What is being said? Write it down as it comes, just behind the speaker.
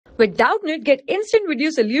With Doubtnut, get instant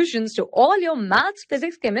video solutions to all your maths,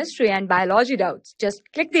 physics, chemistry, and biology doubts. Just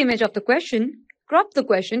click the image of the question, crop the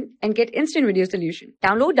question, and get instant video solution.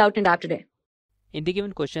 Download Doubtnut app today. In the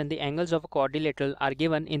given question, the angles of a quadrilateral are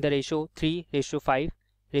given in the ratio 3:5,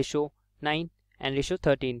 ratio 9, and ratio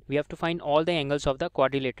 13. We have to find all the angles of the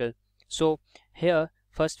quadrilateral. So here,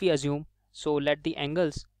 first we assume, so let the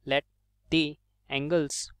angles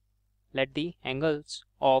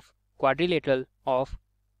of quadrilateral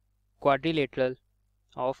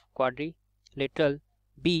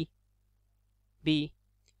be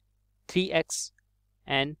 3x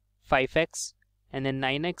and 5x and then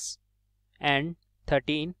 9x and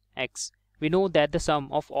 13x. We know that the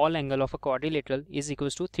sum of all angle of a quadrilateral is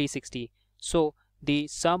equals to 360. So the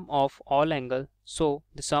sum of all angles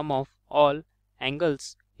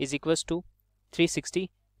is equals to 360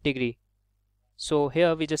 degree. So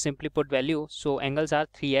here we just simply put value. So angles are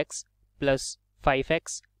 3x plus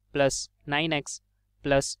 5x plus 9x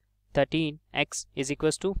plus 13x is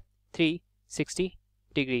equals to 360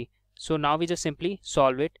 degree. So now we just simply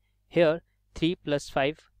solve it. Here 3 plus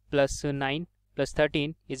 5 plus 9 plus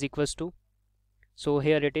 13 is equals to, so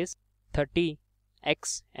here it is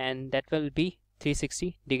 30x and that will be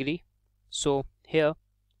 360 degree. So here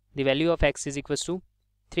the value of x is equals to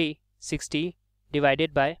 360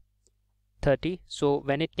 divided by 30. So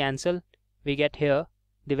when it cancel, we get here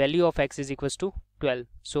the value of x is equals to 12.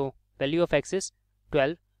 So value of x is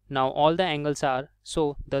 12. Now all the angles are,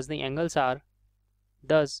 so thus the angles are,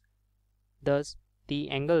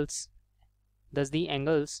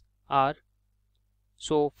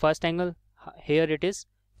 so first angle here it is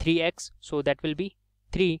 3x, so that will be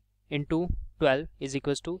 3 into 12 is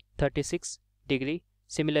equals to 36 degree.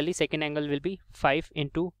 Similarly second angle will be 5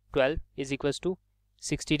 into 12 is equals to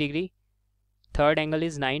 60 degree. Third angle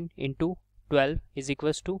is 9 into 12 is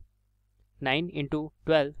equals to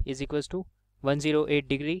 108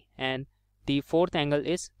 degree, and the fourth angle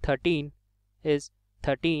is 13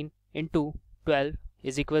 into 12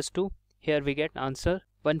 is equals to, here we get answer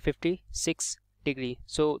 156 degree.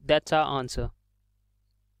 So that's our answer.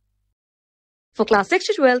 For class 6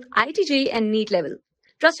 to 12, IIT JEE and NEET level.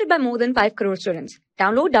 Trusted by more than 5 crore students.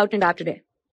 Download Doubtnut app today.